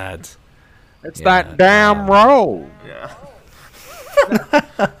moon, lads. It's that damn road. Yeah.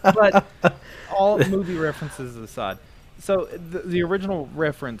 But all movie references aside, so the original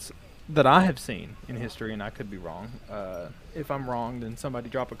reference that I have seen in history, and I could be wrong. If I'm wrong, then somebody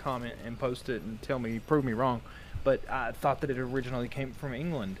drop a comment and post it and prove me wrong. But I thought that it originally came from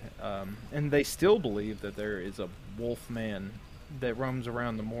England, and they still believe that there is a wolf man that roams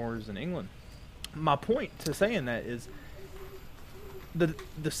around the moors in England. My point to saying that is the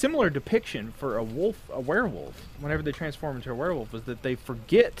similar depiction for a werewolf, whenever they transform into a werewolf, is that they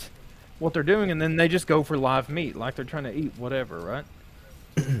forget what they're doing and then they just go for live meat, like they're trying to eat whatever, right?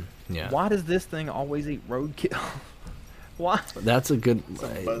 Yeah. Why does this thing always eat roadkill? Why? That's a good.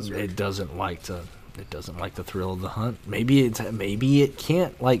 It doesn't like the thrill of the hunt. Maybe it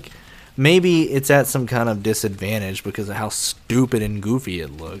can't, like, maybe it's at some kind of disadvantage because of how stupid and goofy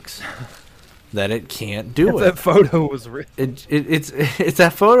it looks. That it can't do it. That photo was real. It's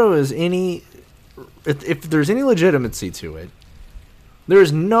that photo is any. If there's any legitimacy to it, there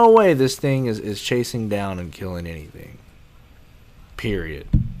is no way this thing is chasing down and killing anything. Period.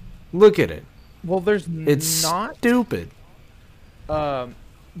 Look at it. Well, it's not stupid. The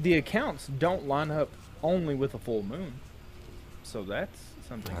accounts don't line up only with a full moon, so that's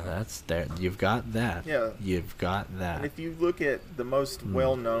something. That's there. You've got that. Yeah. You've got that. And if you look at the most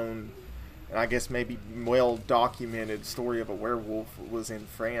well-known, and I guess maybe well-documented story of a werewolf was in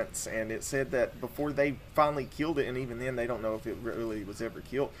France, and it said that before they finally killed it, and even then they don't know if it really was ever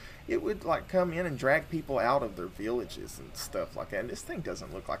killed, it would like come in and drag people out of their villages and stuff like that. And this thing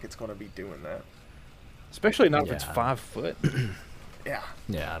doesn't look like it's going to be doing that. Especially not if it's 5 foot. Yeah.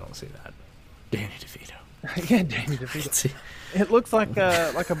 Yeah, I don't see that. Danny DeVito. Yeah, Danny DeVito. It looks like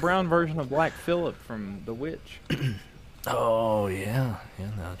a brown version of Black Phillip from The Witch. Oh yeah,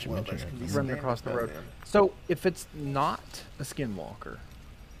 now that you mention it. Running across the road. So if it's not a skinwalker,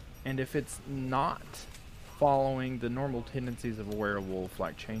 and if it's not following the normal tendencies of a werewolf,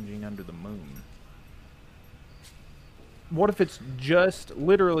 like changing under the moon, what if it's just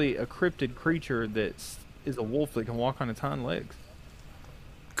literally a cryptid creature that is a wolf that can walk on its hind legs?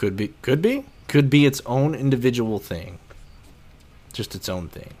 Could be its own individual thing, just its own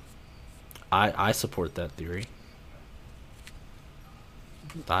thing. I support that theory.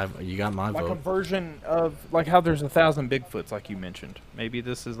 You got my vote. Like a version of, like how there's 1,000 Bigfoots, like you mentioned. Maybe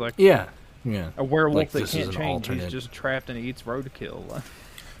this is like a werewolf like that can't change. Alternate. He's just trapped and eats roadkill.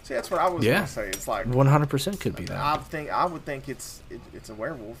 See, that's what I was going to say. It's like 100% could be that. I would think it's a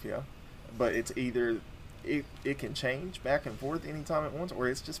werewolf, yeah, but it's either it can change back and forth anytime it wants, or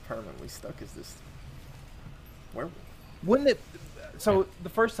it's just permanently stuck as this werewolf. Wouldn't it? So the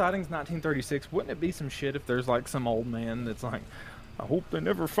first sighting's 1936. Wouldn't it be some shit if there's like some old man that's like, I hope they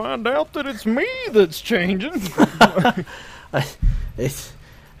never find out that it's me that's changing.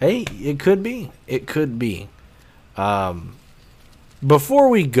 Hey, it could be. It could be. Before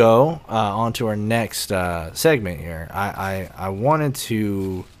we go on to our next segment here, I wanted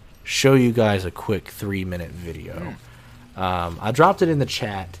to show you guys a quick 3-minute video. I dropped it in the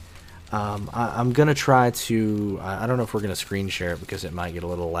chat. I'm going to try to... I don't know if we're going to screen share it because it might get a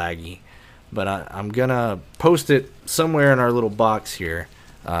little laggy. but I'm gonna post it somewhere in our little box here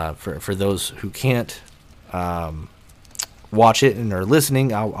for those who can't watch it and are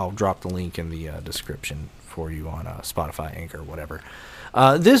listening. I'll drop the link in the description for you on Spotify, Anchor, whatever.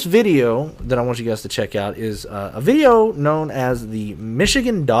 This video that I want you guys to check out is a video known as the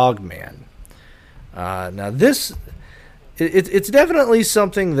Michigan Dog Man. Now this, it's definitely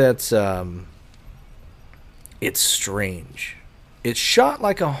something that's it's strange. It's shot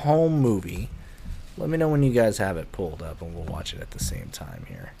like a home movie. Let me know when you guys have it pulled up, and we'll watch it at the same time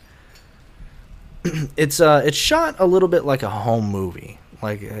here. It's shot a little bit like a home movie,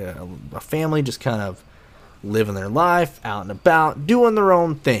 like a family just kind of living their life, out and about, doing their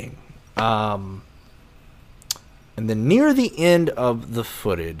own thing. And then near the end of the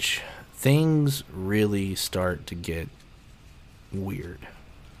footage, things really start to get weird.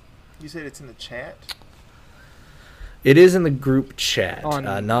 You said it's in the chat? It is in the group chat, On,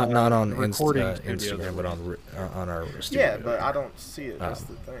 not on recording Instagram, but on our studio. Yeah, but I don't see it. That's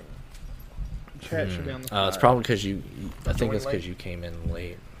the thing. Chat should be on the It's side. probably because you. I think Joined it's because late? you came in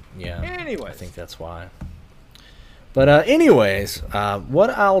late. Yeah. Anyways. I think that's why. But anyways,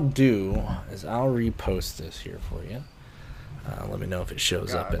 what I'll do is I'll repost this here for you. Let me know if it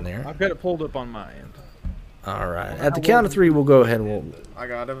shows up in there. I've got it pulled up on my end. All right. At the count of three, we'll go ahead and I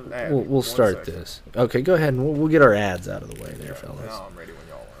got him. we'll start this. Okay, go ahead and we'll get our ads out of the way there, fellas. No, I'm ready when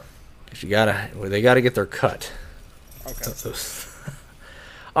y'all are. 'Cause they gotta get their cut. Okay.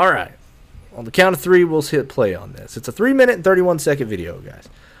 All right. On the count of three, we'll hit play on this. It's a 3-minute and 31-second video, guys.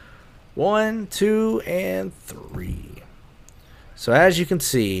 1, 2, and 3. So as you can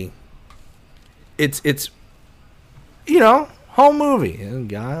see, it's home movie. A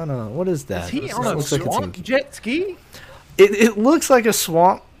guy on a, what is that? Is he It on a looks like it's swamp in- jet ski? It looks like a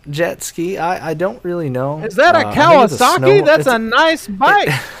swamp jet ski. I don't really know. Is that a I think it's Kawasaki? That's it's a nice bike.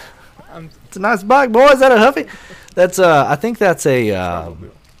 It's a nice bike, boy. Is that a Huffy? That's I think that's a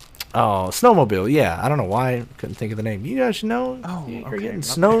snowmobile. Yeah, I don't know why I couldn't think of the name. You guys should know. Oh, You're okay. getting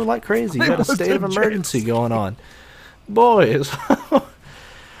snowed like crazy. You got a was state of a emergency jet going on, boys.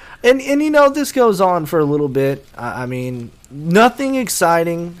 and this goes on for a little bit. I mean, nothing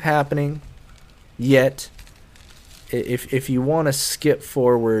exciting happening yet. If you want to skip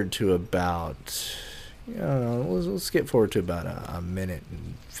forward to about, we'll skip forward to about a minute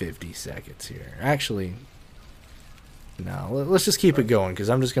and 50 seconds here. Actually, no, let's just keep it going because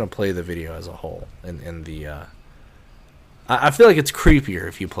I'm just going to play the video as a whole. And I feel like it's creepier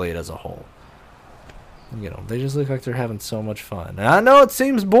if you play it as a whole. They just look like they're having so much fun. And I know it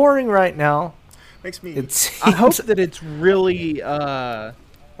seems boring right now. Makes me. I hope that it's really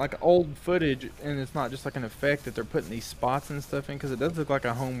like old footage and it's not just like an effect that they're putting these spots and stuff in, because it does look like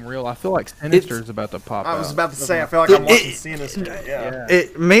a home reel. I feel like Sinister is about to pop I was out. about to say, I feel like I'm watching Sinister. Yeah.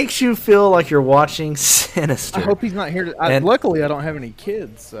 It makes you feel like you're watching Sinister. I hope he's not here. And- Luckily, I don't have any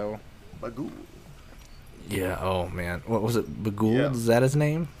kids, so. Bagoo. Yeah, oh man. What was it? Bagould? Yeah. Is that his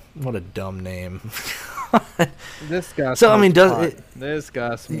name? What a dumb name. This guy. So, I mean, smokes does pot. it- This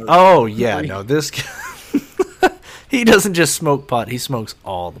guy smokes. Oh, yeah, no, this guy. He doesn't just smoke pot, he smokes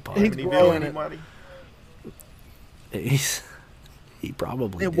all the pot. He's Amityville, growing it. anybody? He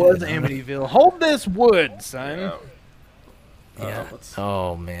probably It did. was Amityville. Hold this wood, son. Yeah. Yeah. Let's-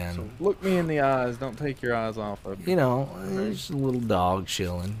 Oh, man. Look me in the eyes. Don't take your eyes off of me. There's a little dog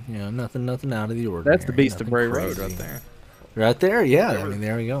chilling. Nothing out of the ordinary. That's the Beast of nothing Bray Road crazy. right there. Right there, yeah. There I was- mean,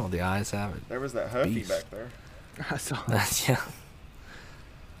 there we go. The eyes have it. There was that Huffy Beast. back there. I saw. That's, yeah.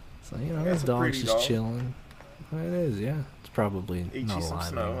 So, this That's a dog's pretty just dog. chilling. Well, it is, yeah. It's probably Eat not you some alive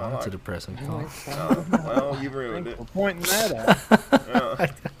snow, anymore. I It's a like. depressing thought. Oh, well, you ruined Thanks it. for pointing that out. Yeah.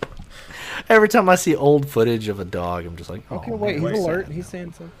 Every time I see old footage of a dog, I'm just like, oh, Okay, wait. man, He's wait. alert. He's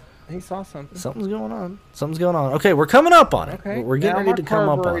saying something. He saw something. something's going on. Something's going on. Okay, we're coming up on it. Okay. We're getting now ready to come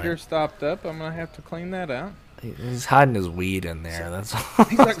my up on carburetor it. stopped up. I'm gonna have to clean that out. He's hiding his weed in there. That's all.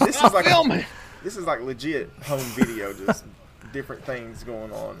 He's like, This is "Stop like filming." This is like legit home video, just different things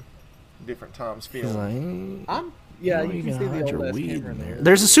going on, different times He's filmed. like, Yeah, "Oh, you can see hide the your old ass weed camera in in there.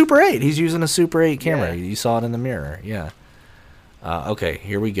 There's a Super 8. He's using a Super 8 camera. Yeah. You saw it in the mirror. Yeah. Okay,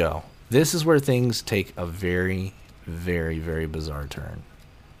 here we go. This is where things take a very, very, very bizarre turn.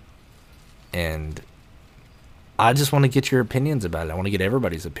 And I just want to get your opinions about it. I want to get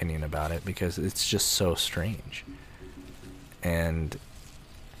everybody's opinion about it because it's just so strange. And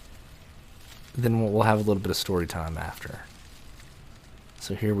then we'll have a little bit of story time after.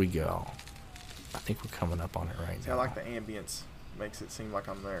 So here we go. I think we're coming up on it right See, I now. like the ambience. Makes it seem like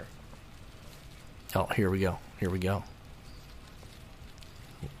I'm there. Oh, here we go. Here we go.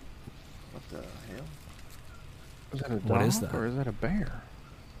 What the hell? Is that a dog What is that? or is that a bear?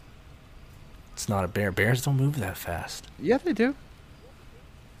 It's not a bear. Bears don't move that fast. Yeah, they do.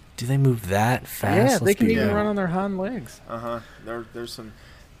 Do they move that fast? Yeah, Let's they can be even real. run on their hind legs. There's some.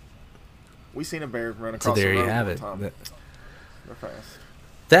 We seen a bear run So across there the you road have one it. time. They're fast.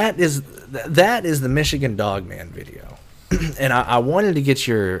 That is the Michigan Dogman video, and I wanted to get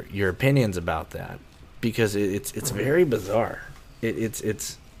your opinions about that because it's very bizarre. It's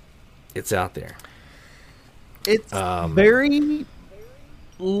out there. It's very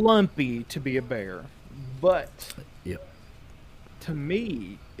lumpy to be a bear, but Yep. to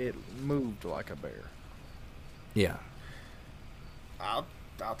me, it moved like a bear. Yeah. I'll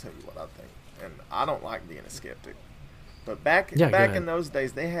tell you what I think, and I don't like being a skeptic, but back Yeah, go ahead. in those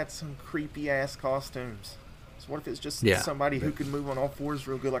days, they had some creepy ass costumes. So what if it's just Yeah. somebody who could move on all fours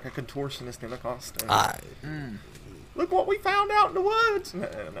real good, like a contortionist in a costume? Mm. Look what we found out in the woods.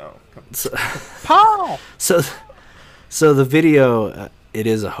 No. So, Paul! so the video, it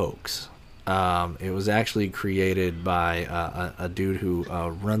is a hoax. It was actually created by a dude who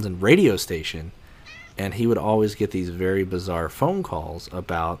runs a radio station, and he would always get these very bizarre phone calls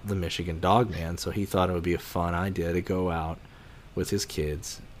about the Michigan Dogman. So he thought it would be a fun idea to go out with his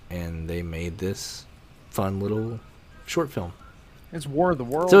kids, and they made this fun little short film. It's War of the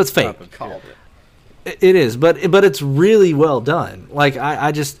Worlds. So it's fake. type of Called shit. it. It is, but it's really well done. Like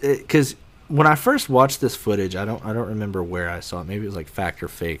I just because when I first watched this footage, I don't remember where I saw it. Maybe it was like Fact or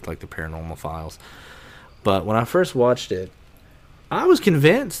Fake, like the Paranormal Files. But when I first watched it, I was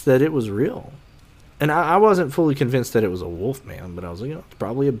convinced that it was real, and I wasn't fully convinced that it was a wolf man. But I was like, it's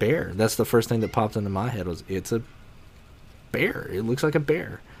probably a bear. That's the first thing that popped into my head was it's a bear. It looks like a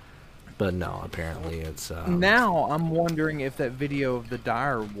bear. But no, apparently it's... Now I'm wondering if that video of the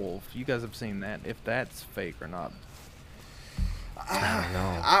dire wolf, you guys have seen that, if that's fake or not. I don't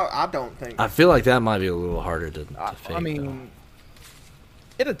know. I don't think. I feel like that might be a little harder to fake. I mean,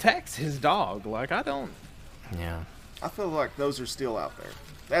 it attacks his dog. Like, I don't... though. Yeah. I feel like those are still out there.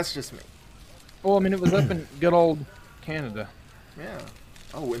 That's just me. Well, I mean, it was up in good old Canada. Yeah.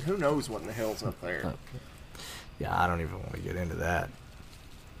 Oh, and who knows what in the hell's up there? Yeah, I don't even want to get into that.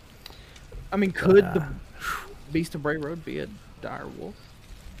 I mean, could the Beast of Bray Road be a dire wolf?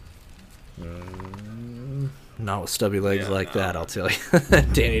 Not with stubby legs Yeah, like no. that, I'll tell you.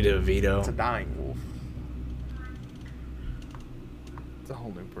 Danny It's a DeVito. dying wolf. It's a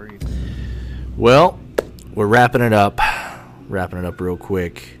whole new breed. Well, we're wrapping it up. Wrapping it up real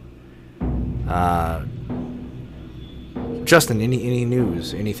quick. Justin, any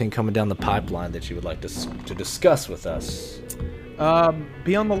news? Anything coming down the pipeline that you would like to discuss with us?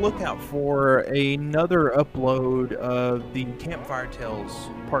 Be on the lookout for another upload of the Campfire Tales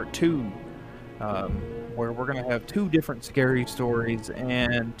Part 2, where we're going to have 2 different scary stories,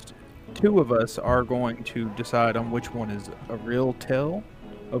 and 2 of us are going to decide on which one is a real tale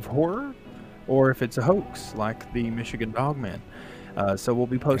of horror, or if it's a hoax, like the Michigan Dogman. So we'll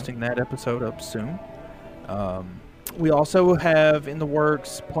be posting that episode up soon. We also have in the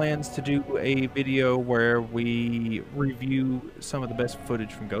works plans to do a video where we review some of the best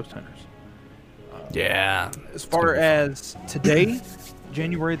footage from Ghost Hunters. Yeah. As far as today,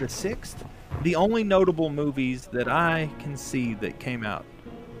 January the 6th, the only notable movies that I can see that came out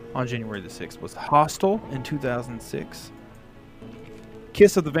on January the 6th was Hostel in 2006,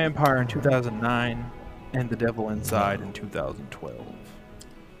 Kiss of the Vampire in 2009, and The Devil Inside in 2012.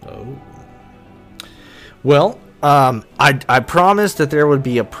 Oh. Well, I promised that there would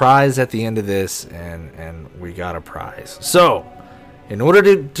be a prize at the end of this, and we got a prize. So, in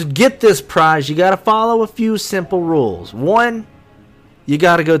order to get this prize, you got to follow a few simple rules. 1, you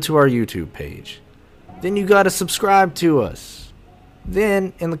got to go to our YouTube page. Then you got to subscribe to us.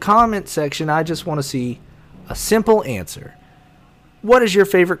 Then, in the comment section, I just want to see a simple answer. What is your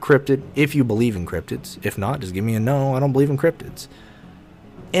favorite cryptid, if you believe in cryptids? If not, just give me a no, I don't believe in cryptids.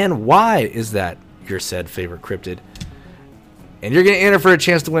 And why is that your said favorite cryptid? And you're going to enter for a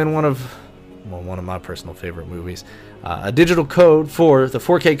chance to win one of my personal favorite movies. A digital code for the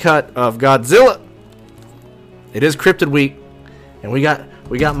 4K cut of Godzilla. It is Cryptid Week. And we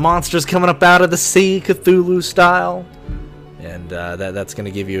got monsters coming up out of the sea, Cthulhu style. And that's going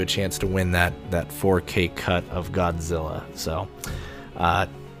to give you a chance to win that 4K cut of Godzilla. So,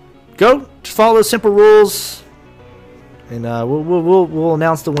 go, just follow those simple rules. And we'll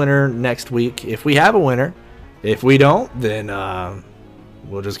announce the winner next week if we have a winner. If we don't, then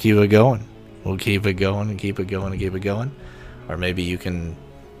we'll just keep it going. We'll keep it going and keep it going and keep it going. Or maybe you can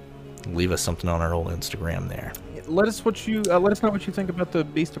leave us something on our old Instagram there. Let us know what you think about the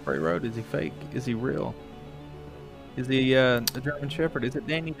Beast of Bray Road. Is he fake? Is he real? Is he the German Shepherd? Is it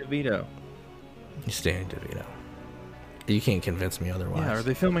Danny DeVito? He's Danny DeVito. You can't convince me otherwise. Yeah, are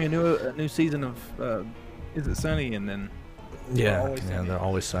they filming a new season of Is It Sunny? And then Yeah, Always Sunny. they're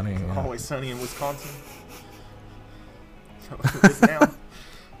always sunny. Yeah. Always Sunny in Wisconsin. So it's now.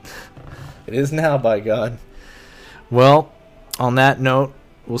 It is now, by God. Well, on that note,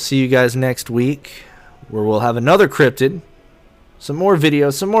 we'll see you guys next week, where we'll have another cryptid, some more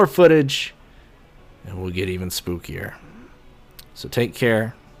videos, some more footage, and we'll get even spookier. So take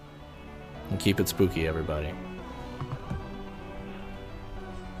care and keep it spooky, everybody.